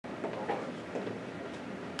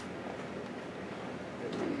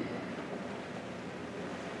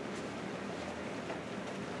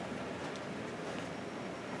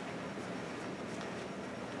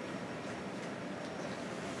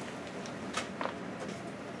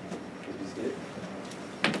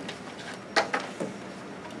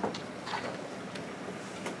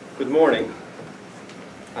morning.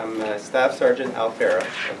 I'm Staff Sergeant Al Farah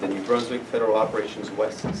of the New Brunswick Federal Operations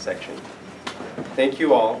West section. Thank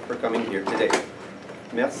you all for coming here today.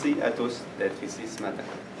 Merci à tous d'être ici ce matin.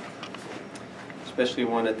 Especially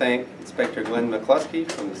want to thank Inspector Glenn McCluskey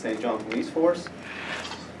from the St. John Police Force,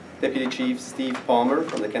 Deputy Chief Steve Palmer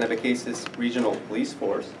from the Kennebecasis Regional Police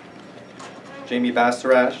Force, Jamie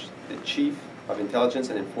Bastarash, the Chief of Intelligence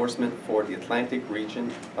and Enforcement for the Atlantic Region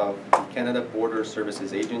of the Canada Border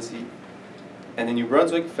Services Agency, and the New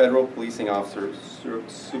Brunswick Federal Policing Officer,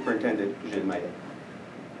 Superintendent Gilles Maillet.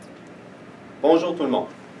 Bonjour tout le monde.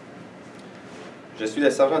 Je suis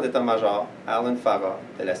le sergent d'état-major Alan Farah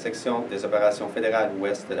de la section des opérations fédérales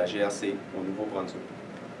ouest de la GRC au Nouveau-Brunswick.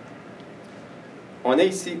 On est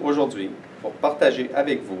ici aujourd'hui pour partager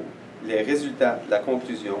avec vous les résultats de la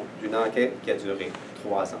conclusion d'une enquête qui a duré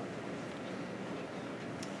 3 ans.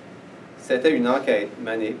 C'était une enquête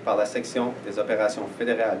menée par la section des opérations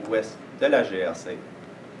fédérales ouest de la GRC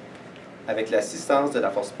avec l'assistance de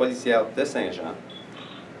la force policière de Saint-Jean,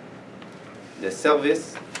 le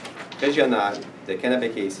service régional de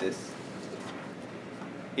Kennebecasis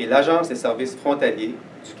et l'Agence des services frontaliers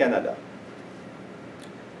du Canada.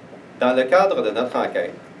 Dans le cadre de notre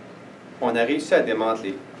enquête, on a réussi à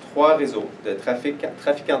démanteler 3 réseaux de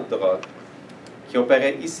trafiquants de drogue qui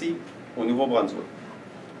opéraient ici au Nouveau-Brunswick.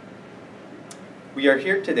 We are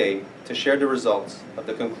here today to share the results of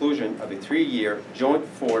the conclusion of a 3-year joint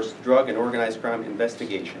force drug and organized crime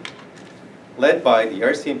investigation led by the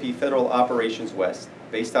RCMP Federal Operations West,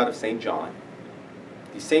 based out of St. John,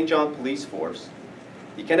 the St. John Police Force,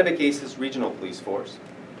 the Kennebecasis Regional Police Force,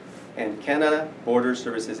 and Canada Border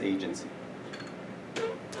Services Agency.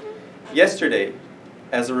 Yesterday,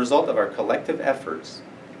 as a result of our collective efforts,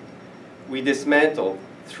 we dismantled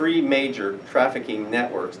 3 major trafficking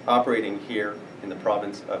networks operating here in the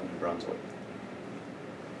province of New Brunswick.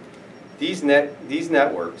 These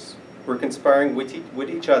networks were conspiring with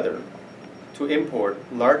each other to import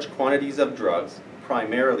large quantities of drugs,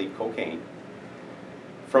 primarily cocaine,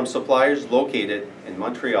 from suppliers located in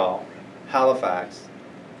Montreal, Halifax,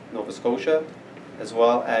 Nova Scotia, as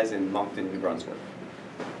well as in Moncton, New Brunswick.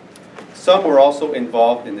 Some were also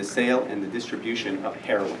involved in the sale and the distribution of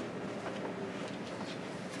heroin.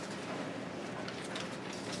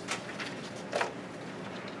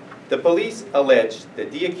 The police alleged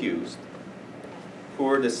that the accused, who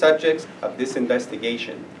were the subjects of this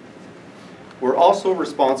investigation, were also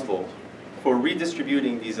responsible for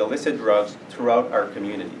redistributing these illicit drugs throughout our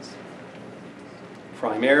communities,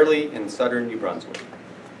 primarily in southern New Brunswick.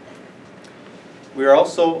 We are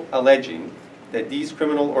also alleging that these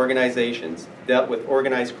criminal organizations dealt with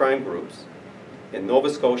organized crime groups in Nova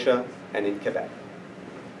Scotia and in Quebec.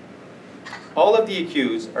 All of the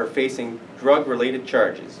accused are facing drug-related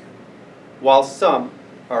charges, while some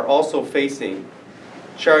are also facing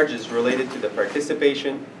charges related to the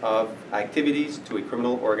participation of activities to a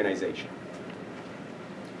criminal organization,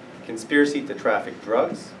 conspiracy to traffic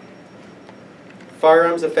drugs,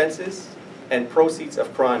 firearms offenses, and proceeds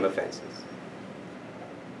of crime offenses.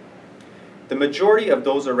 The majority of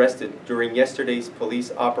those arrested during yesterday's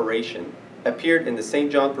police operation appeared in the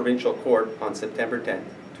St. John Provincial Court on September 10,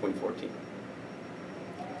 2014.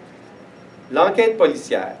 L'enquête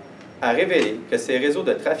policière a révélé que ces réseaux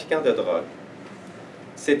de trafiquants de drogue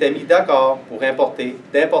s'étaient mis d'accord pour importer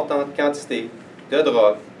d'importantes quantités de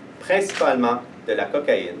drogue, principalement de la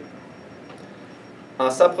cocaïne, en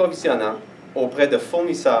s'approvisionnant auprès de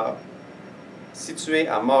fournisseurs situés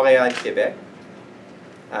à Montréal, Québec,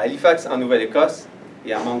 à Halifax, en Nouvelle-Écosse,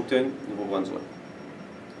 et à Moncton, Nouveau-Brunswick.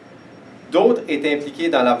 D'autres étaient impliqués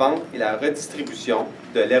dans la vente et la redistribution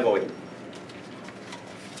de l'héroïne.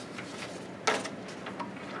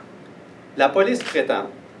 La police prétend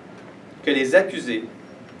que les accusés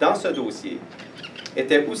dans ce dossier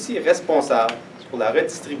étaient aussi responsables pour la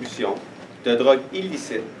redistribution de drogue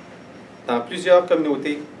illicite dans plusieurs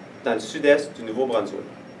communautés dans le sud-est du Nouveau-Brunswick.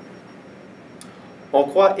 On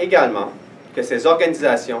croit également que ces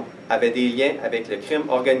organisations avaient des liens avec le crime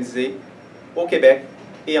organisé au Québec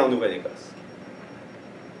et en Nouvelle-Écosse.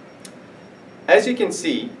 As you can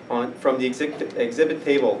see from the exhibit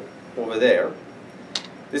table over there,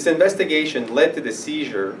 this investigation led to the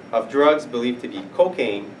seizure of drugs believed to be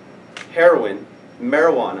cocaine, heroin,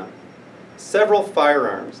 marijuana, several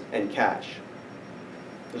firearms, and cash.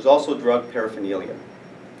 There's also drug paraphernalia.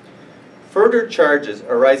 Further charges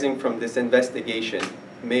arising from this investigation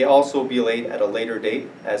may also be laid at a later date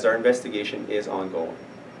as our investigation is ongoing.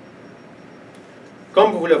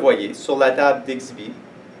 Comme vous le voyez sur la table d'exhibit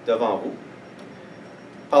devant vous,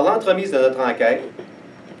 par l'entremise de notre enquête,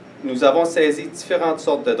 nous avons saisi différentes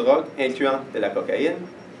sortes de drogues incluant de la cocaïne,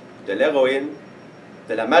 de l'héroïne,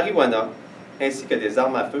 de la marijuana, ainsi que des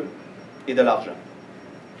armes à feu et de l'argent.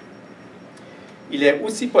 Il est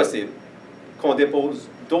aussi possible qu'on dépose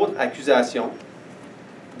d'autres accusations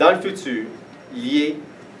dans le futur liées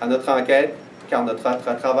à notre enquête, car notre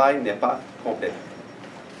travail n'est pas complet.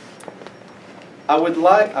 I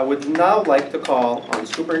would now like to call on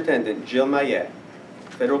Superintendent Jill Mayet,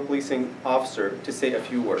 Federal Policing Officer, to say a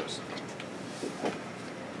few words.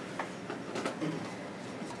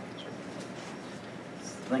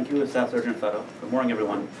 Thank you, Staff Sergeant Federal. Good morning,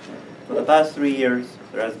 everyone. For the past 3 years,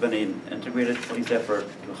 there has been an integrated police effort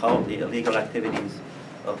to halt the illegal activities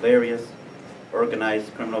of various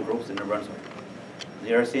organized criminal groups in New Brunswick.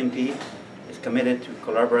 The RCMP is committed to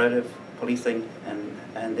collaborative policing,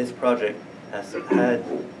 and this project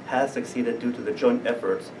has succeeded due to the joint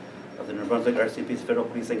efforts of the New Brunswick RCMP's federal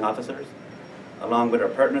policing officers, along with our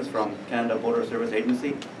partners from Canada Border Service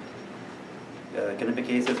Agency,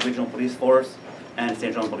 Kennebecasis Regional Police Force, and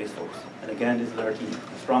St. John Police Force. And again, this is our team,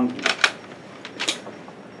 a strong team.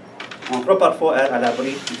 On croit parfois être à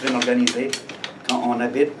l'abri du crime organisé quand on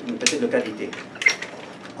habite une petite localité.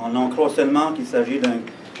 On en croit seulement qu'il s'agit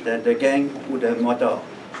de gangs ou de motards,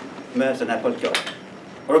 mais ce n'est pas le cas.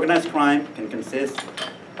 Organized crime can consist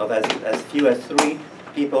of as few as 3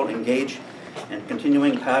 people engaged in a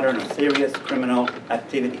continuing pattern of serious criminal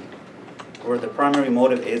activity, where the primary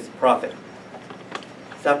motive is profit.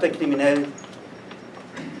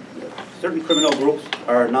 Certain criminal groups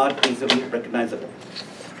are not easily recognizable.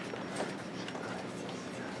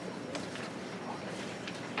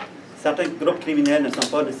 Certains groupes criminels ne sont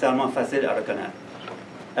pas nécessairement faciles à reconnaître.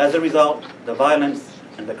 As a result, the violence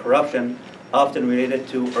and the corruption often related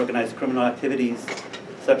to organized criminal activities,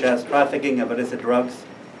 such as trafficking of illicit drugs,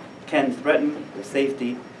 can threaten the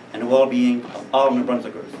safety and well-being of all New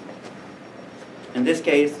Brunswickers. In this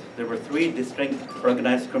case, there were 3 distinct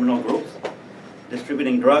organized criminal groups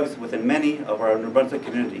distributing drugs within many of our New Brunswick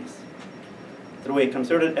communities. Through a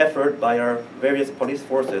concerted effort by our various police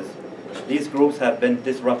forces, these groups have been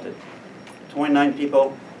disrupted. 29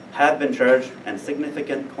 people have been charged, and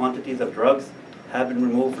significant quantities of drugs have been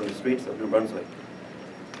removed from the streets of New Brunswick.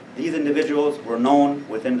 These individuals were known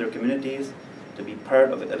within their communities to be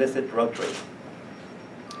part of the illicit drug trade.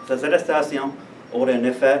 Ces arrestations auraient un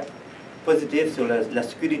effet positif sur la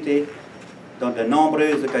sécurité dans de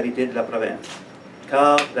nombreuses localités de la province,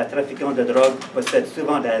 car les trafiquants de drogue possèdent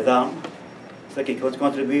souvent des armes, ce qui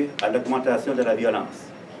contribue à l'augmentation de la violence.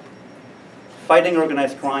 Fighting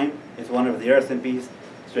organized crime is one of the RCMP's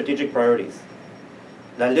strategic priorities.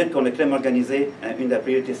 La lutte contre le crime organisé est une des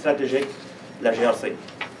priorités stratégiques de la GRC.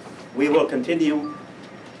 We will continue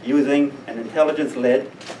using an intelligence-led,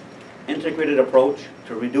 integrated approach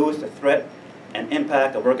to reduce the threat and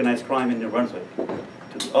impact of organized crime in New Brunswick,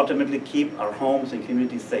 to ultimately keep our homes and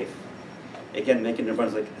communities safe. Again, making New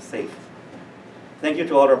Brunswick safe. Thank you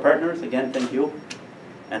to all our partners, again, thank you,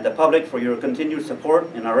 and the public for your continued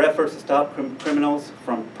support in our efforts to stop criminals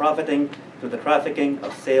from profiting through the trafficking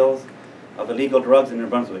of sales of illegal drugs in New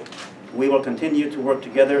Brunswick. We will continue to work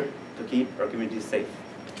together to keep our communities safe.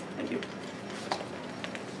 Thank you.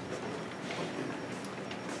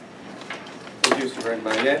 Thank you,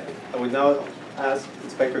 Superintendent Mayet. I would now ask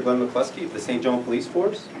Inspector Glenn McCluskey of the St. John Police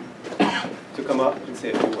Force to come up and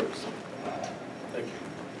say a few words. Thank you.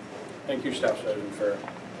 Thank you, Staff Sergeant Farrell.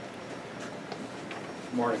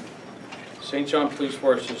 Good morning. St. John Police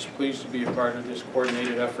Force is pleased to be a part of this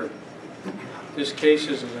coordinated effort. This case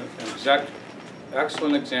is an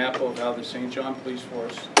excellent example of how the St. John Police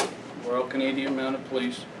Force, Royal Canadian Mounted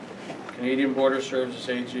Police, Canadian Border Services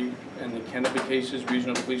Agency, and the Kennebecasis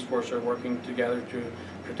Regional Police Force are working together to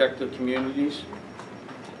protect the communities,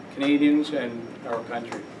 Canadians, and our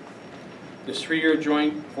country. This 3-year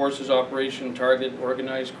joint forces operation targeted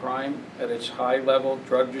organized crime at its high-level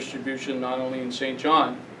drug distribution not only in St.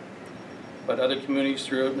 John, but other communities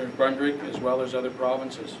throughout New Brunswick as well as other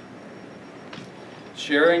provinces.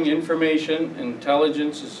 Sharing information and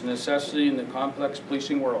intelligence is a necessity in the complex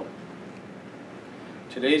policing world.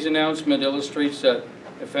 Today's announcement illustrates that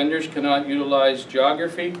offenders cannot utilize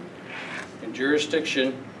geography and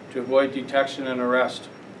jurisdiction to avoid detection and arrest,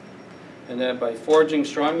 and that by forging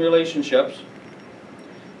strong relationships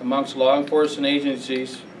amongst law enforcement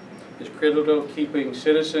agencies is critical to keeping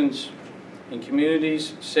citizens and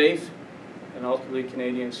communities safe and ultimately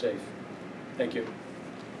Canadians safe. Thank you.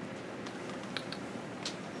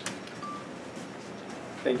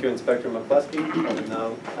 Thank you, Inspector McCluskey. I will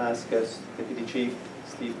now ask us Deputy Chief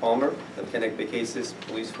Steve Palmer of Kennebecasis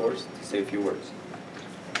Police Force to say a few words.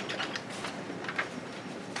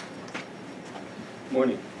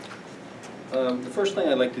 Morning. The first thing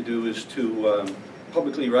I'd like to do is to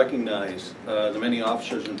publicly recognize the many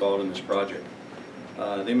officers involved in this project.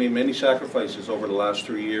 They made many sacrifices over the last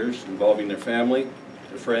 3 years involving their family,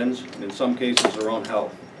 their friends, and in some cases their own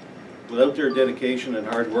health. Without their dedication and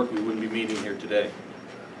hard work, we wouldn't be meeting here today.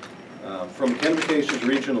 From Kennebecase's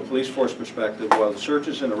Regional Police Force perspective, while the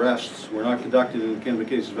searches and arrests were not conducted in the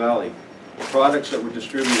Kennebecase's Valley, the products that were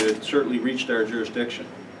distributed certainly reached our jurisdiction.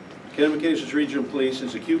 Kennebecase's Regional Police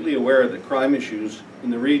is acutely aware that crime issues in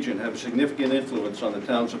the region have a significant influence on the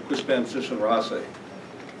towns of Quispamsis and Rossay.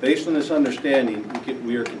 Based on this understanding,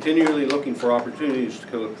 we are continually looking for opportunities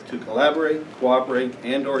to collaborate, cooperate,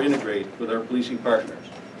 and/or integrate with our policing partners.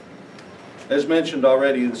 As mentioned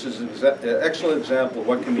already, this is an excellent example of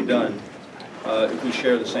what can be done if we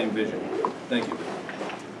share the same vision. Thank you.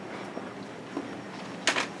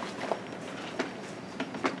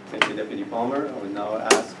 Thank you, Deputy Palmer. I would now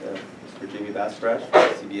ask Mr. Jamie Bastrash,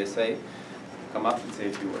 CBSA, to come up and say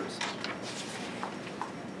a few words.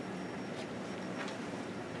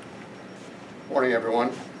 Morning,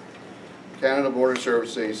 everyone. Canada Border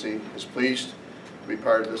Service Agency is pleased to be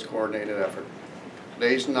part of this coordinated effort.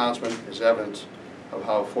 Today's announcement is evidence of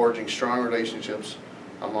how forging strong relationships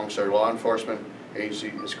amongst our law enforcement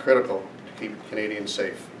agency is critical to keep Canadians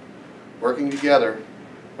safe. Working together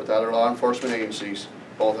with other law enforcement agencies,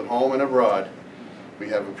 both at home and abroad, we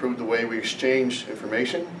have improved the way we exchange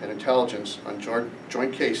information and intelligence on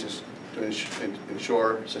joint cases to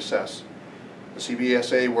ensure success. The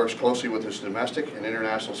CBSA works closely with its domestic and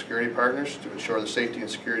international security partners to ensure the safety and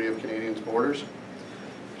security of Canadians' borders.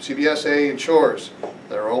 CBSA ensures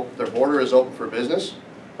that their border is open for business,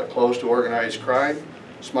 but closed to organized crime,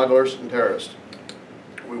 smugglers, and terrorists.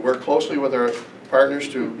 We work closely with our partners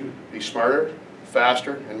to be smarter,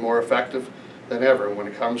 faster, and more effective than ever when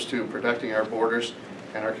it comes to protecting our borders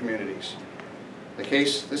and our communities.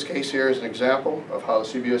 This case here is an example of how the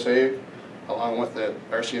CBSA, along with the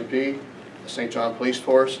RCMP, the St. John Police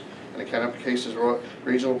Force, and the Kennebecase's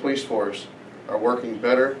Regional Police Force, are working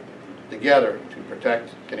better together to protect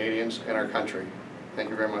Canadians and our country. Thank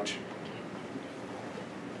you very much.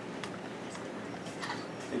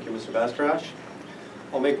 Thank you, Mr. Bastrash.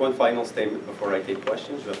 I'll make one final statement before I take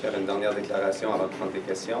questions. Je vais faire une dernière déclaration avant de prendre des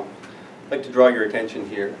questions. I'd like to draw your attention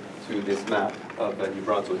here to this map of New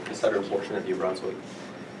Brunswick, the southern portion of New Brunswick.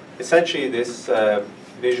 Essentially, this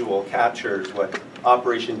visual captures what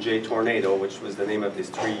Operation J Tornado, which was the name of this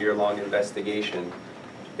 3-year-long investigation,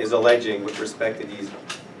 is alleging with respect to these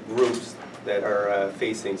groups that are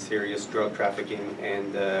facing serious drug trafficking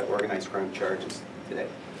and organized crime charges today.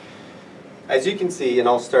 As you can see, and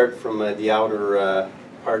I'll start from the outer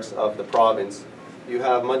parts of the province, you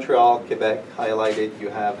have Montreal, Quebec highlighted, you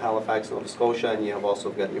have Halifax, Nova Scotia, and you have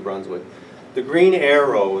also got New Brunswick. The green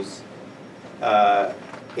arrows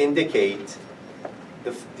indicate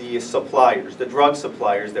the suppliers, the drug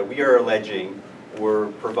suppliers that we are alleging were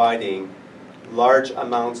providing large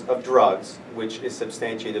amounts of drugs, which is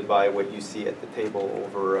substantiated by what you see at the table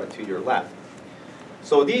over to your left.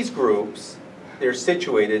 So these groups, they're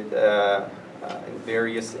situated in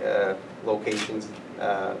various locations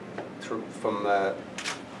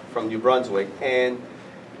from New Brunswick, and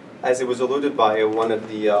as it was alluded by one of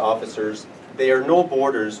the officers, there are no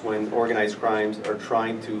borders when organized crimes are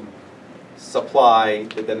trying to supply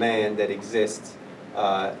the demand that exists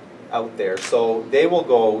out there. So they will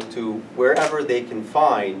go to wherever they can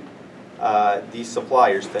find these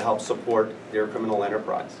suppliers to help support their criminal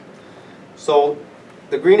enterprise. So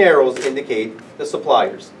the green arrows indicate the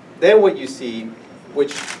suppliers. Then what you see,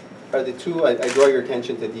 which are the two, I draw your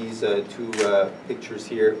attention to these two pictures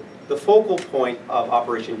here. The focal point of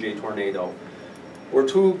Operation J Tornado were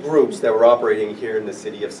two groups that were operating here in the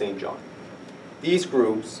city of St. John. These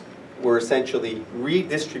groups were essentially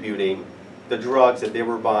redistributing the drugs that they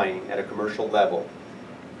were buying at a commercial level.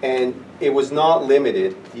 And it was not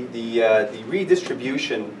limited, the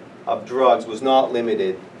redistribution of drugs was not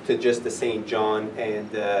limited to just the St. John and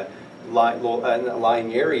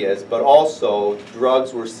lying areas, but also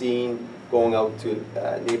drugs were seen going out to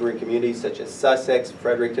neighboring communities such as Sussex,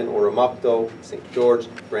 Fredericton, Oromocto, St. George,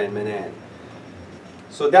 Brandmanand.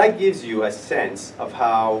 So that gives you a sense of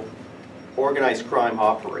how organized crime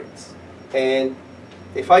operates. And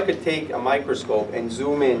if I could take a microscope and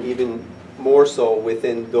zoom in even more so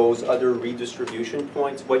within those other redistribution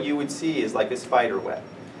points, what you would see is like a spider web.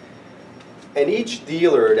 And each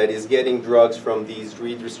dealer that is getting drugs from these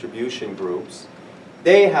redistribution groups,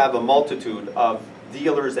 they have a multitude of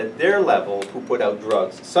dealers at their level who put out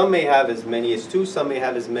drugs. Some may have as many as 2, some may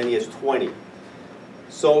have as many as 20.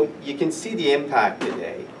 So you can see the impact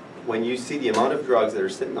today when you see the amount of drugs that are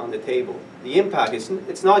sitting on the table. The impact is,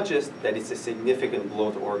 it's not just that it's a significant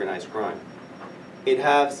blow to organized crime. it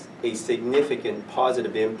has a significant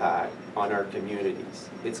positive impact on our communities.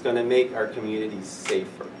 It's going to make our communities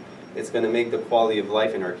safer. It's going to make the quality of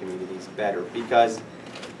life in our communities better, because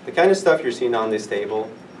the kind of stuff you're seeing on this table,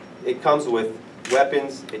 it comes with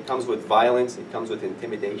weapons, it comes with violence, it comes with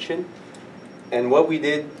intimidation. And what we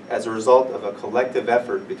did as a result of a collective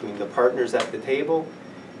effort between the partners at the table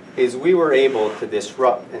is we were able to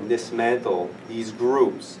disrupt and dismantle these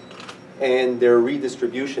groups and their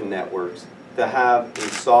redistribution networks to have a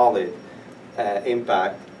solid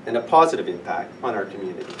impact and a positive impact on our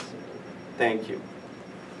communities. Thank you.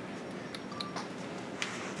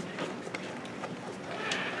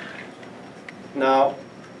 Now,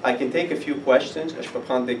 I can take a few questions. Je peux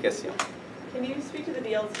prendre des questions. Can you speak to the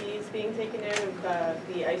VLTs being taken out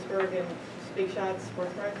of the Iceberg and Big Shots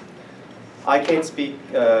sports bar? I can't speak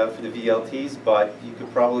for the VLTs, but you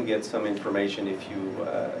could probably get some information if you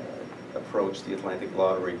approach the Atlantic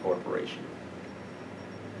Lottery Corporation.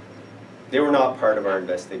 They were not part of our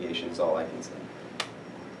investigation, is all I can say.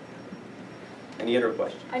 Any other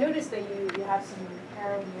questions? I noticed that you have some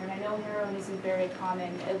heroin here, and I know heroin isn't very common,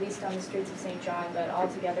 at least on the streets of St. John, but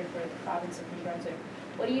altogether for the province of New Brunswick.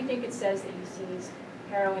 What do you think it says that you seized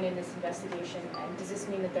heroin in this investigation, and does this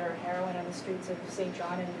mean that there are heroin on the streets of St.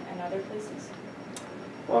 John and other places?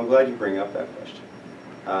 Well, I'm glad you bring up that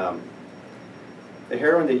question. The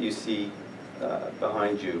heroin that you see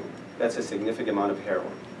behind you, that's a significant amount of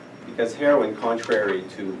heroin. Because heroin, contrary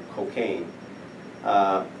to cocaine,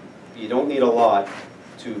 you don't need a lot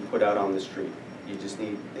to put out on the street. You just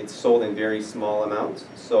need, it's sold in very small amounts,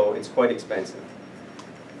 so it's quite expensive.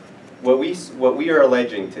 What we are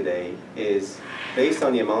alleging today is, based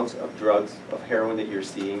on the amounts of drugs, of heroin that you're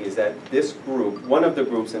seeing, is that this group, one of the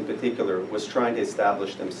groups in particular, was trying to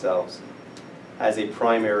establish themselves as a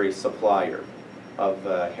primary supplier of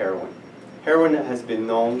heroin. Heroin has been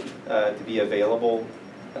known to be available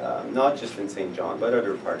not just in St. John, but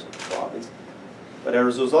other parts of the province. But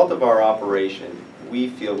as a result of our operation, we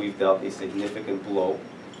feel we've dealt a significant blow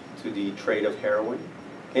to the trade of heroin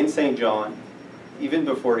in St. John, even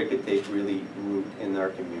before it could take really root in our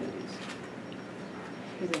communities.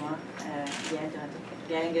 Excusez-moi,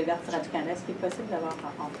 Yann Gilbert, Radio-Canada, est-ce qu'il est possible d'avoir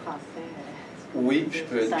en français? Oui, je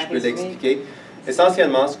peux l'expliquer.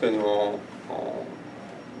 Essentiellement, ce que nous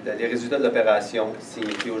les résultats de l'opération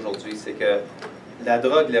signifient aujourd'hui, c'est que la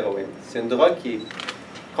drogue, l'héroïne, c'est une drogue qui est,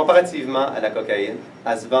 comparativement à la cocaïne,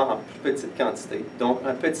 elle se vend en plus petite quantité. Donc,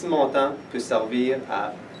 un petit montant peut servir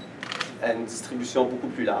à une distribution beaucoup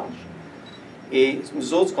plus large. Et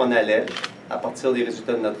nous autres, ce qu'on allège, à partir des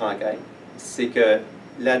résultats de notre enquête, c'est que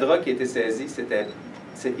la drogue qui a été saisie,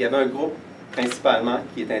 il y avait un groupe principalement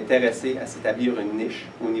qui est intéressé à s'établir une niche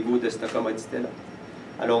au niveau de cette commodité-là.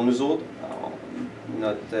 Alors nous autres,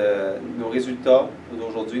 nos résultats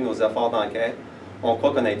d'aujourd'hui, nos efforts d'enquête, on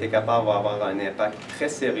croit qu'on a été capable d'avoir un impact très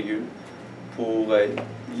sérieux pour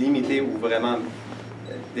limiter ou vraiment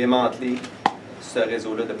démanteler ce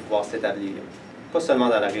réseau-là de pouvoir s'établir. Pas seulement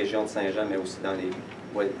dans la région de Saint-Jean, mais aussi dans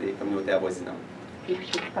les communautés avoisinantes. Et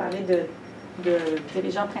puis, vous parlez de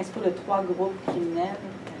dirigeants principaux de 3 groupes criminels.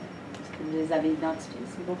 Est-ce que vous les avez identifiés,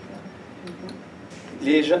 s'il vous plaît?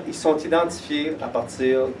 Les gens, ils sont identifiés à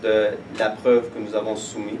partir de la preuve que nous avons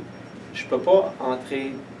soumise. Je ne peux pas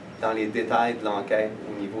entrer dans les détails de l'enquête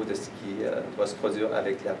au niveau de ce qui doit se produire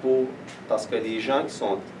avec la Cour, parce que les gens qui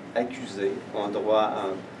sont accusés ont droit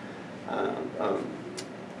à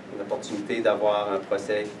une opportunité d'avoir un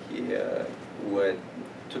procès où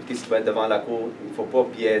tout ce qui va être devant la Cour, il ne faut pas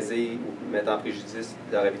biaiser ou mettre en préjudice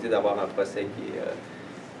leur éviter d'avoir un procès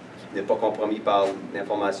qui n'est pas compromis par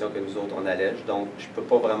l'information que nous autres on allège. Donc, je ne peux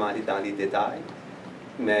pas vraiment aller dans les détails,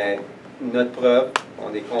 mais notre preuve,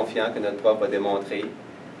 on est confiant que notre preuve va démontrer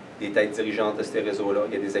les têtes dirigeantes de ces réseaux-là.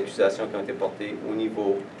 Il y a des accusations qui ont été portées au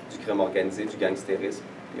niveau du crime organisé, du gangstérisme,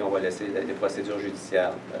 et on va laisser les procédures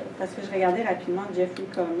judiciaires. Parce que je regardais rapidement, Jeffrey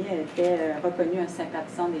Cormier a été reconnu un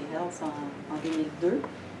sympathisant des Hells en 2002.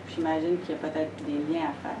 J'imagine qu'il y a peut-être des liens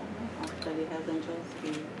à faire entre les Hells Angels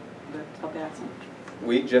et votre opération.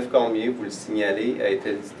 Oui, Jeff Cormier, vous le signalez, a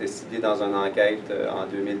été ciblé dans une enquête en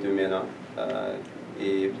 2000-2001.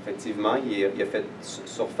 Et effectivement, il a fait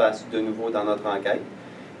surface de nouveau dans notre enquête.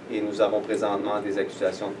 Et nous avons présentement des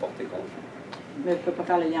accusations de portée contre lui. Mais vous ne pouvez pas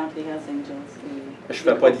faire le lien entre les Hells Angels et... Je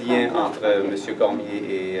ne fais pas de lien entre M. Cormier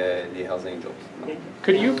et les Hells Angels. Non.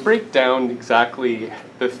 Could you break down exactly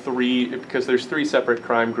the three, because there's 3 separate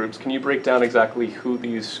crime groups, can you break down exactly who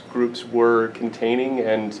these groups were containing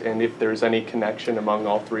and if there's any connection among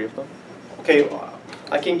all 3 of them? Okay,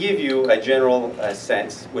 I can give you a general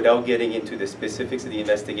sense without getting into the specifics of the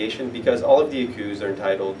investigation, because all of the accused are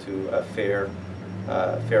entitled to a fair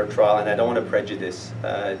fair trial, and I don't want to prejudice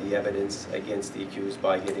the evidence against the accused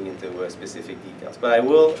by getting into specific details. But I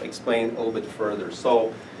will explain a little bit further.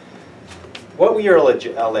 So what we are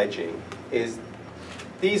alleging is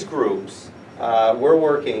these groups were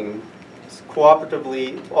working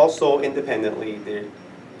cooperatively, also independently.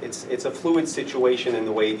 It's a fluid situation in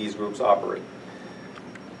the way these groups operate.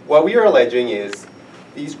 What we are alleging is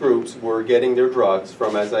these groups were getting their drugs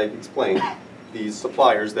from, as I explained, these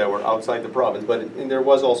suppliers that were outside the province, but there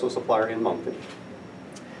was also a supplier in Moncton.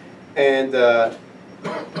 And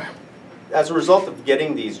as a result of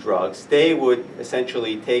getting these drugs, they would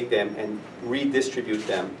essentially take them and redistribute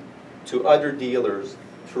them to other dealers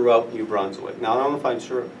throughout New Brunswick. Now, I don't know if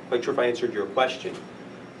I'm quite sure if I answered your question.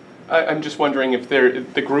 I'm just wondering if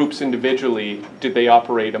the groups individually, did they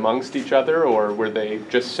operate amongst each other, or were they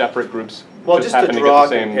just separate groups? Well, just to draw a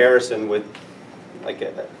same comparison with like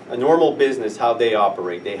a normal business, how they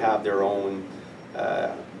operate. They have their own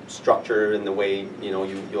structure in the way,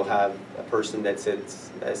 you'll have a person that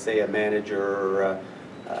sits, say, a manager or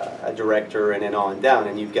a director, and then on down.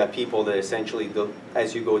 And you've got people that essentially,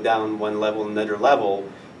 as you go down one level, another level,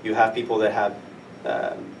 you have people that have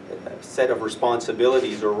a set of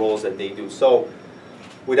responsibilities or roles that they do. So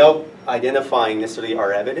without identifying necessarily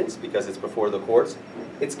our evidence, because it's before the courts,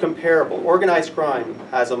 it's comparable. Organized crime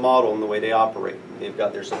has a model in the way they operate. They've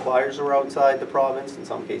got their suppliers who are outside the province. In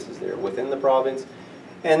some cases, they're within the province.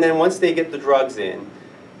 And then once they get the drugs in,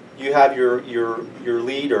 you have your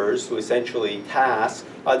leaders who essentially task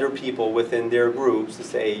other people within their groups to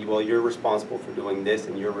say, well, you're responsible for doing this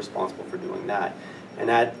and you're responsible for doing that. And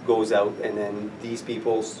that goes out, and then these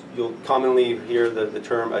people, you'll commonly hear the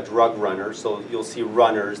term a drug runner. So you'll see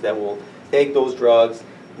runners that will take those drugs,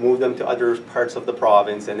 move them to other parts of the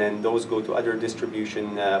province, and then those go to other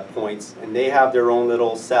distribution points. And they have their own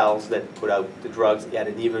little cells that put out the drugs at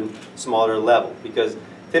an even smaller level. Because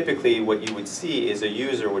typically what you would see is a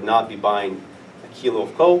user would not be buying a kilo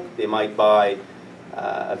of coke. They might buy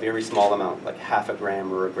a very small amount, like half a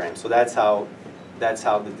gram or a gram. So that's how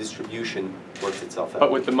the distribution works itself out.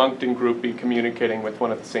 But would the Moncton group be communicating with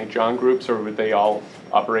one of the St. John groups, or were they all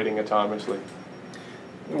operating autonomously?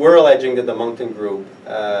 We're alleging that the Moncton group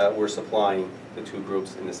were supplying the two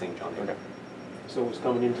groups in the St. John area. Okay. So it was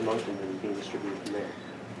coming into Moncton and being distributed from there?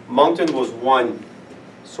 Moncton was one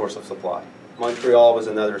source of supply. Montreal was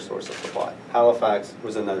another source of supply. Halifax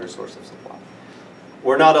was another source of supply.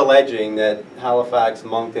 We're not alleging that Halifax,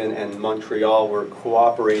 Moncton, and Montreal were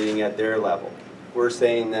cooperating at their level. We're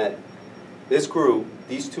saying that this group,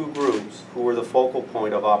 these two groups, who were the focal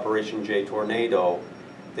point of Operation J Tornado,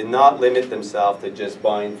 did not limit themselves to just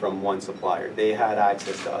buying from one supplier. They had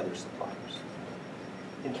access to other suppliers.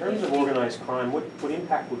 In terms of organized crime, what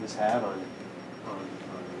impact would this have on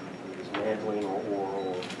dismantling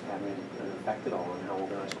or having an effect at all on how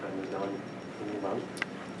organized crime is done in New Brunswick?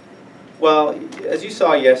 Well, as you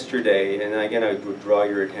saw yesterday, and again I would draw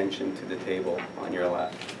your attention to the table on your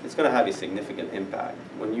left, it's going to have a significant impact.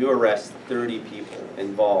 When you arrest 30 people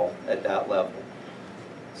involved at that level,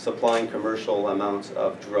 supplying commercial amounts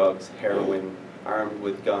of drugs, heroin, armed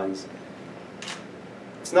with guns,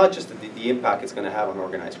 it's not just the impact it's going to have on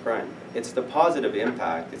organized crime. It's the positive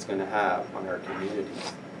impact it's going to have on our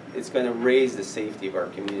communities. It's going to raise the safety of our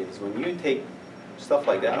communities. When you take stuff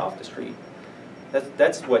like that off the street,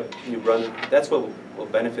 that's what will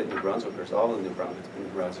benefit New Brunswickers, all the New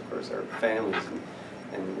Brunswickers, our families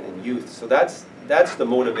and youth. So that's the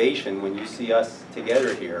motivation when you see us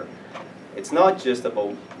together here. It's not just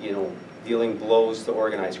about dealing blows to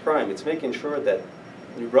organized crime. It's making sure that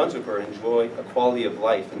New Brunswickers enjoy a quality of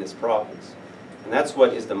life in this province, and that's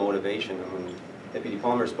what is the motivation. And when Deputy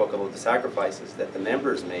Palmer spoke about the sacrifices that the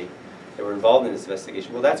members made that were involved in this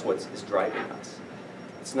investigation, well, that's what is driving us.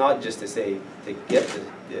 It's not just to get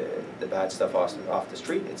the bad stuff off the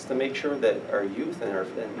street. It's to make sure that our youth and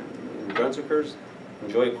New Brunswickers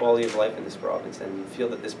enjoy a quality of life in this province and feel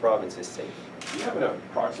that this province is safe. Do you have an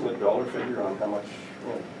approximate dollar figure on how much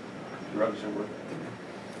drugs are worth?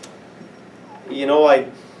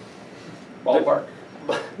 Ballpark.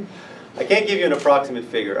 I can't give you an approximate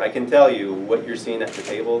figure. I can tell you what you're seeing at the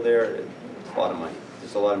table there. It's a lot of money.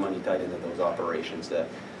 There's a lot of money tied into those operations.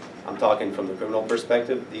 I'm talking from the criminal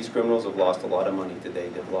perspective. These criminals have lost a lot of money today.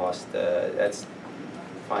 They've lost. That's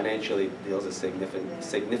financially deals a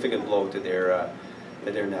significant blow to their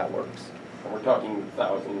networks. And we're talking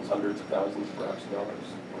thousands, hundreds of thousands, perhaps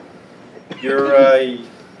dollars. You're,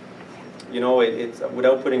 it's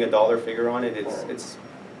without putting a dollar figure on it. It's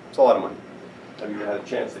a lot of money. Have you had a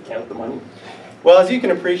chance to count the money? Well, as you can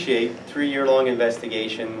appreciate, 3-year-long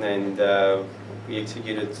investigation, and we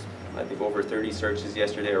executed, I think, over 30 searches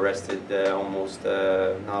yesterday, arrested not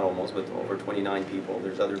almost, but over 29 people.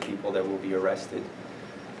 There's other people that will be arrested.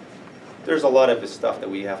 There's a lot of stuff that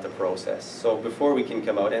we have to process. So before we can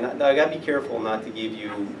come out, and I gotta be careful not to give you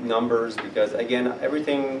numbers, because again,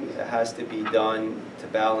 everything has to be done to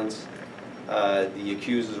balance the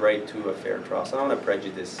accused's right to a fair trial. So I don't want to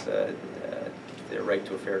prejudice their right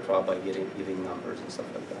to a fair trial by giving numbers and stuff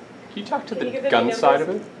like that. Can you talk to Can you the give any gun side of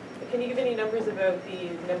numbers? it? Can you give any numbers about the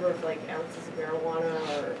number of like ounces of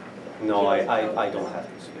marijuana or? No, I kilos? don't have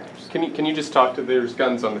those figures. Can you just talk to, there's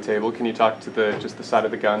guns on the table, can you talk to just the side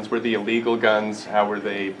of the guns? Were the illegal guns, how were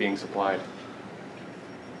they being supplied?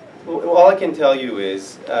 Well, all I can tell you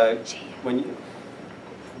is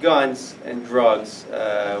guns and drugs,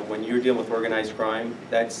 when you're dealing with organized crime,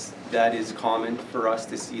 that is common for us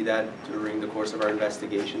to see that during the course of our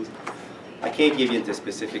investigations. I can't give you into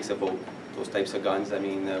specifics about those types of guns. I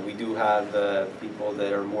mean, we do have people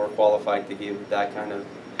that are more qualified to give that kind of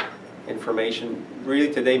information.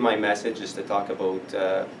 Really today my message is to talk about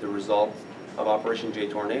the result of Operation J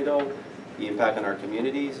Tornado, the impact on our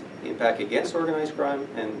communities, the impact against organized crime,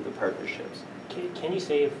 and the partnerships. Can you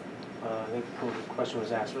say if, I think the question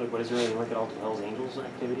was asked earlier, but is there any link at all to Hells Angels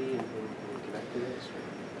activity in connect to this?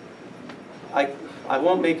 I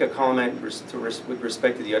won't make a comment with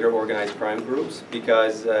respect to the other organized crime groups,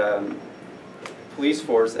 because police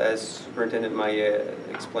force, as Superintendent Maya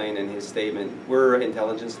explained in his statement, we're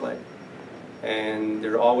intelligence-led. And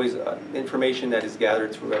there are always information that is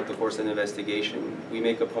gathered throughout the course of the investigation. We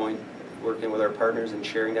make a point working with our partners and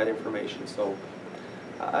sharing that information. So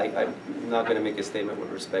I'm not going to make a statement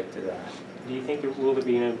with respect to that. Do you think will there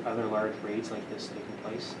be any other large raids like this taking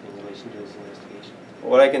place in relation to this investigation?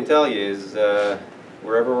 What I can tell you is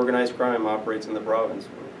wherever organized crime operates in the province,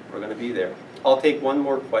 we're going to be there. I'll take one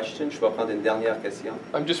more question. Je vais prendre une dernière question.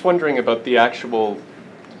 I'm just wondering about the actual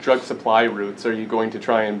drug supply routes. Are you going to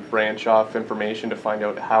try and branch off information to find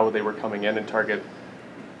out how they were coming in and target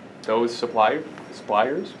those suppliers?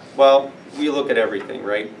 Well, we look at everything,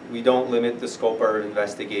 right? We don't limit the scope of our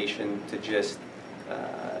investigation to just,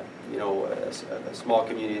 a small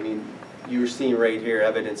community. I mean, you're seeing right here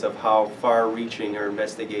evidence of how far-reaching our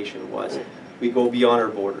investigation was. We go beyond our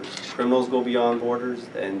borders. Criminals go beyond borders,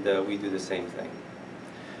 and we do the same thing.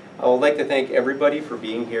 I would like to thank everybody for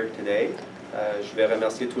being here today. Je vais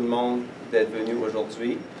remercier tout le monde d'être venu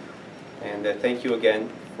aujourd'hui, and thank you again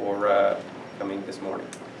for coming this morning.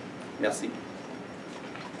 Merci.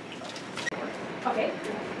 Okay.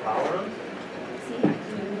 Firearms? See, you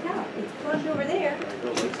can tell. It's plugged over there.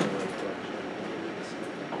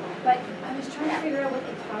 But I was trying to figure out what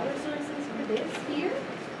the power source is for this here,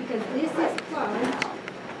 because this is plugged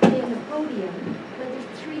in the podium, but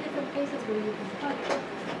there's 3 different places where you can plug it.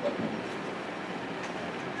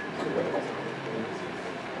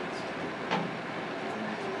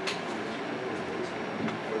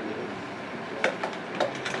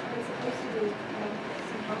 It's supposed to be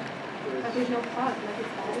but there's no plug, like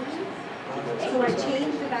it's batteries. So I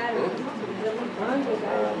changed the battery. It's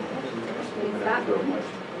that one.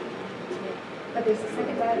 But there's a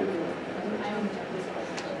second battery.